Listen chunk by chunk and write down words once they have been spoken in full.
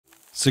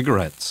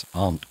cigarettes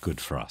aren't good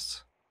for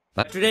us.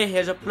 Today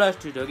here's a plus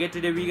to it, okay?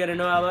 Today we're gonna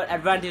know about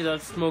advantage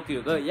of smoking,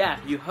 okay? Yeah,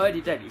 you heard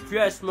it right. If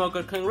you're a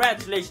smoker,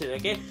 congratulations,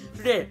 okay?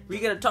 Today we're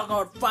gonna talk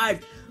about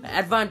 5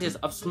 advantages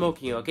of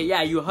smoking, okay?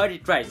 Yeah, you heard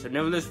it right. So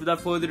nevertheless,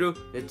 without further ado,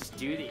 let's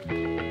do this.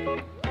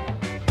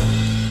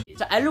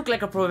 So I look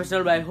like a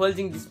professional by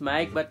holding this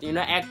mic, but you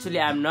know, actually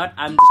I'm not.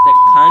 I'm just a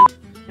cunt.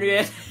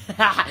 Anyways,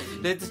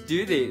 let's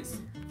do this.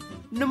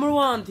 Number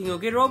 1 thing,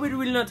 okay, robbery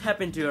will not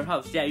happen to your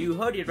house. Yeah, you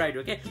heard it right,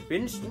 okay?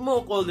 When you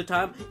smoke all the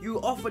time,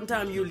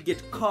 oftentimes you'll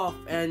get cough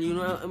and you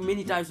know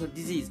many types of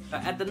disease.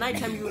 At the night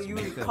time you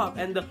will cough,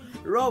 and the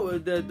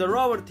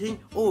robber thing,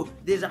 oh,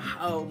 there's a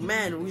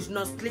man who is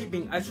not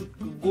sleeping, I should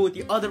go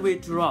the other way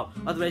to rob,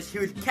 otherwise he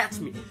will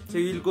catch me. So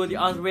you'll go the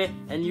other way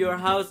and your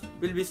house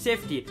will be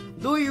safety.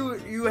 Though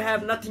you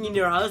have nothing in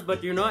your house,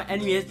 but you know,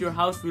 anyways, your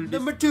house will be.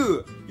 Number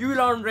 2, you will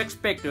earn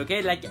respect,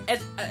 okay? Like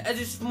as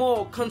you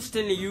smoke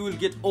constantly, you will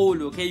get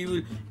old, okay?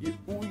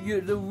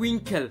 The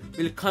wrinkle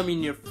will come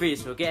in your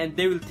face, okay? And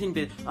they will think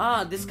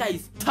that, this guy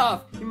is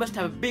tough, he must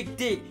have a big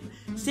dick.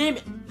 Same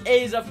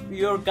age of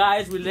your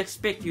guys will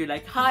respect you,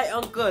 like, hi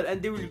uncle,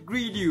 and they will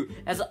greet you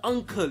as an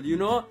uncle, you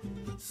know?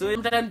 So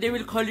sometimes they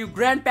will call you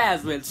grandpa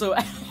as well. So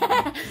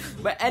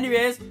but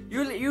anyways,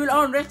 you will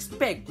earn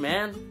respect,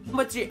 man.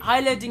 Number 3,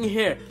 highlighting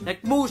hair.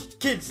 Like most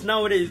kids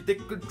nowadays, they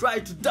could try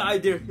to dye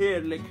their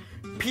hair like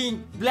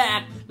pink,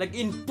 black, like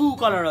in poo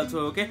color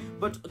also, okay?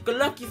 But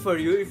lucky for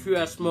you, if you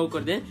are a smoker,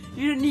 then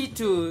you don't need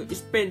to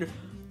spend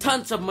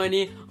tons of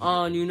money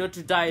on, you know,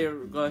 to dye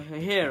your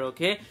hair,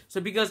 okay?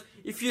 So because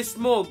if you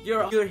smoke,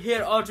 your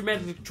hair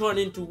automatically turn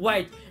into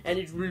white, and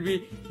it will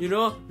be, you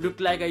know,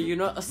 look like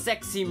a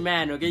sexy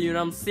man, okay? You know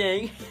what I'm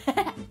saying?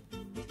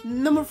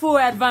 Number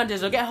 4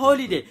 advantage, okay,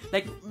 holiday.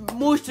 Like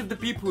most of the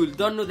people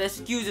don't know the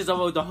excuses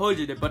about the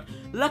holiday, but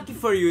lucky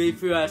for you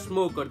if you are a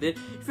smoker. Then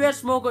if you are a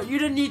smoker, you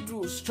don't need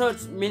to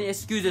search many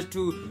excuses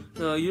to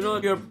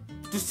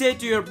to say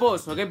to your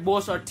boss, okay,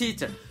 boss or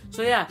teacher.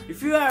 So yeah,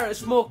 if you are a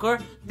smoker,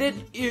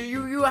 then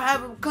you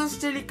have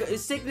constantly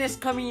sickness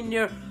coming in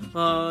your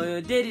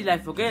daily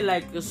life, okay?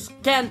 Like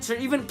cancer,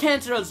 even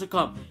cancer also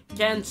come,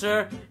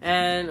 cancer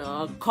and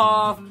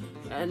cough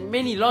and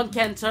many lung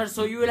cancer.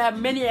 So you will have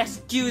many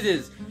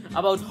excuses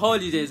about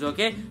holidays,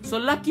 okay? So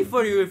lucky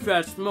for you if you are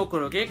a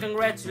smoker, okay?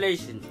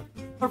 Congratulations.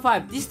 Number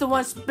 5, this is the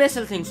one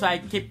special thing, so I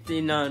kept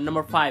in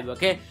number 5,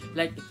 okay?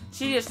 Like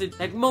seriously,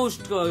 like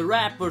most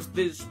rappers,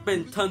 they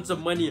spend tons of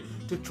money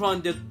to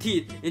turn their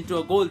teeth into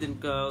a golden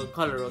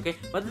color, okay?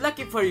 But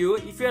lucky for you,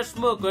 if you're a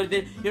smoker,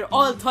 then your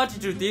all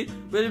 32 teeth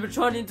will be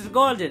turned into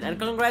golden, and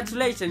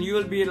congratulations, you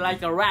will be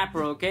like a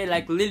rapper, okay?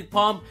 Like Lil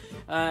Pump,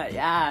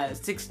 yeah,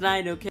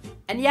 6ix9ine, okay?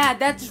 And yeah,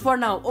 that's for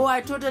now. Oh,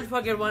 I totally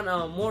forget one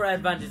more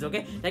advantage,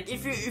 okay? Like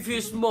if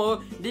you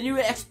smoke, then you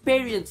will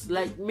experience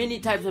like many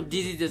types of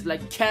diseases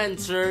like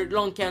cancer,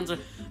 lung cancer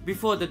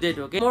before the death,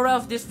 okay? More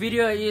of this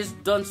video is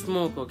don't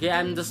smoke, okay?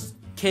 I'm just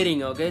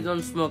kidding, okay?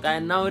 Don't smoke.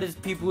 And nowadays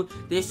people,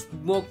 they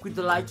smoke with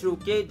the lighter,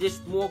 okay? They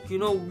smoke, you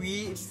know,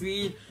 weed,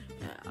 sweet.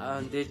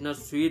 There's not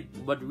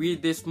sweet, but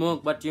weed they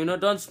smoke. But you know,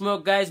 don't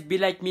smoke, guys. Be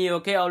like me,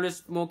 okay? Always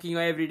smoking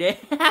every day.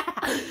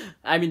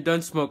 I mean,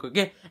 don't smoke,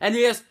 okay?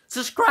 Anyways,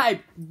 subscribe.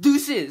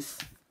 Deuces.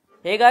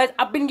 Hey guys,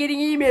 I've been getting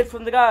emails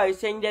from the guys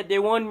saying that they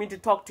want me to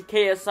talk to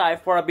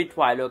KSI for a bit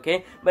while,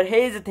 okay? But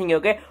here's the thing,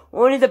 okay?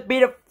 Only the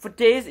bit of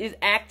footage is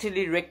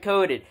actually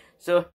recorded. So